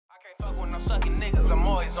can't fuck with no sucking niggas, I'm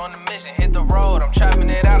always on the mission. Hit the road, I'm trapping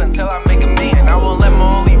it out until I make a million. I won't let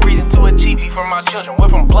my only reason to achieve be for my children. We're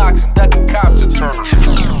from blocks and ducking cops to turn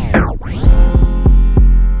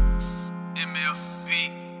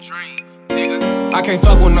MLB Jream, nigga. I can't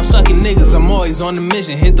fuck with no sucking niggas, I'm always on the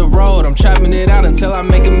mission. Hit the road, I'm trapping it out until I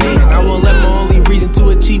make a million. I won't let my only reason to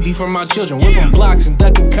achieve be for my children. We're from blocks and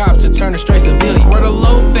ducking cops to turn a straight civilian. We're the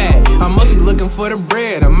low fat, I'm mostly looking for the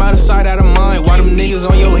bread. I'm out of sight, out of mind. Why them niggas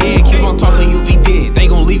on your head? Keep on talking, you be dead. They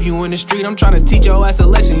gon' leave you in the street. I'm trying to teach your ass a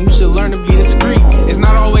lesson. You should learn to be discreet. It's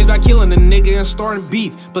not always about killing a nigga and starting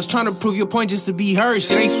beef, but trying to prove your point just to be heard.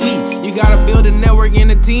 Shit ain't sweet. You gotta build a network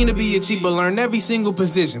and a team to be a cheat, but learn every single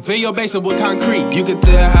position. Fill your base up with concrete. You can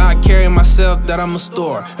tell how I carry myself that I'm a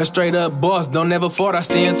store. A straight up boss, don't ever fall, I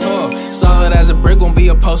stand tall. Solid as a brick, gon' be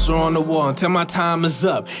a poster on the wall until my time is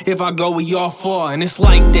up. If I go, we all fall, and it's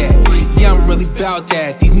like that. Yeah, I'm really bout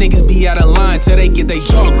that. These niggas be out of line till they get their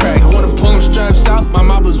jaw cracked. I wanna pull them straps out, my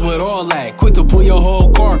mobbers with all that. Quick to pull your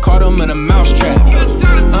whole car, caught them in a mousetrap.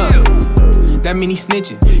 That mean he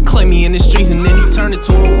snitching, claim me in the streets and then he turn it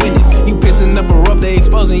to a witness. You pissing up or up, they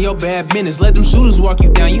exposing your bad business. Let them shooters walk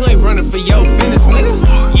you down, you ain't running for your finish, nigga.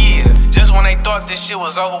 Yeah, just when they thought this shit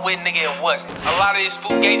was over with, nigga, it wasn't. A lot of this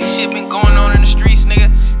fugazi shit been going on in the streets,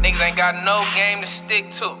 nigga. Niggas ain't got no game to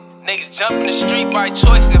stick to. Niggas jump in the street by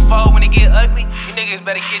choice and fold when it get ugly. You niggas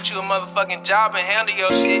better get you a motherfucking job and handle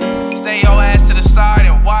your shit. Stay your ass to the side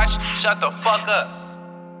and watch, shut the fuck up,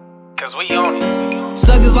 cause we on it.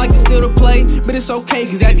 Suckers like to steal the play, but it's okay,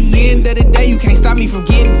 cause at the end of the day, you can't stop me from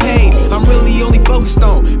getting paid. I'm really only focused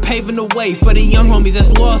on paving the way for the young homies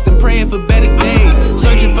that's lost and praying for better days.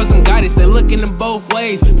 Searching for some guidance, they're looking in both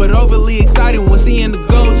ways, but overly excited when seeing the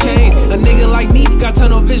gold chains. A nigga like me got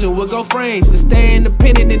tunnel vision with gold frames to stay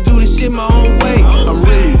independent and do the shit my own way. I'm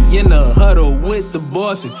really in the huddle with the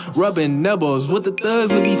bosses, rubbing elbows with the thugs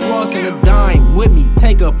that be flossing a dime with me.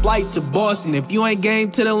 Take a flight to Boston. If you ain't game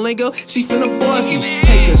to the lingo, she finna boss me.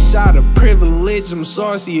 Take a shot of privilege, I'm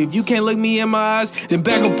saucy. If you can't look me in my eyes, then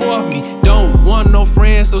back up off me. Don't want no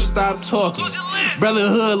friends, so stop talking.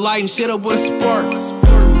 Brotherhood lighting shit up with a spark.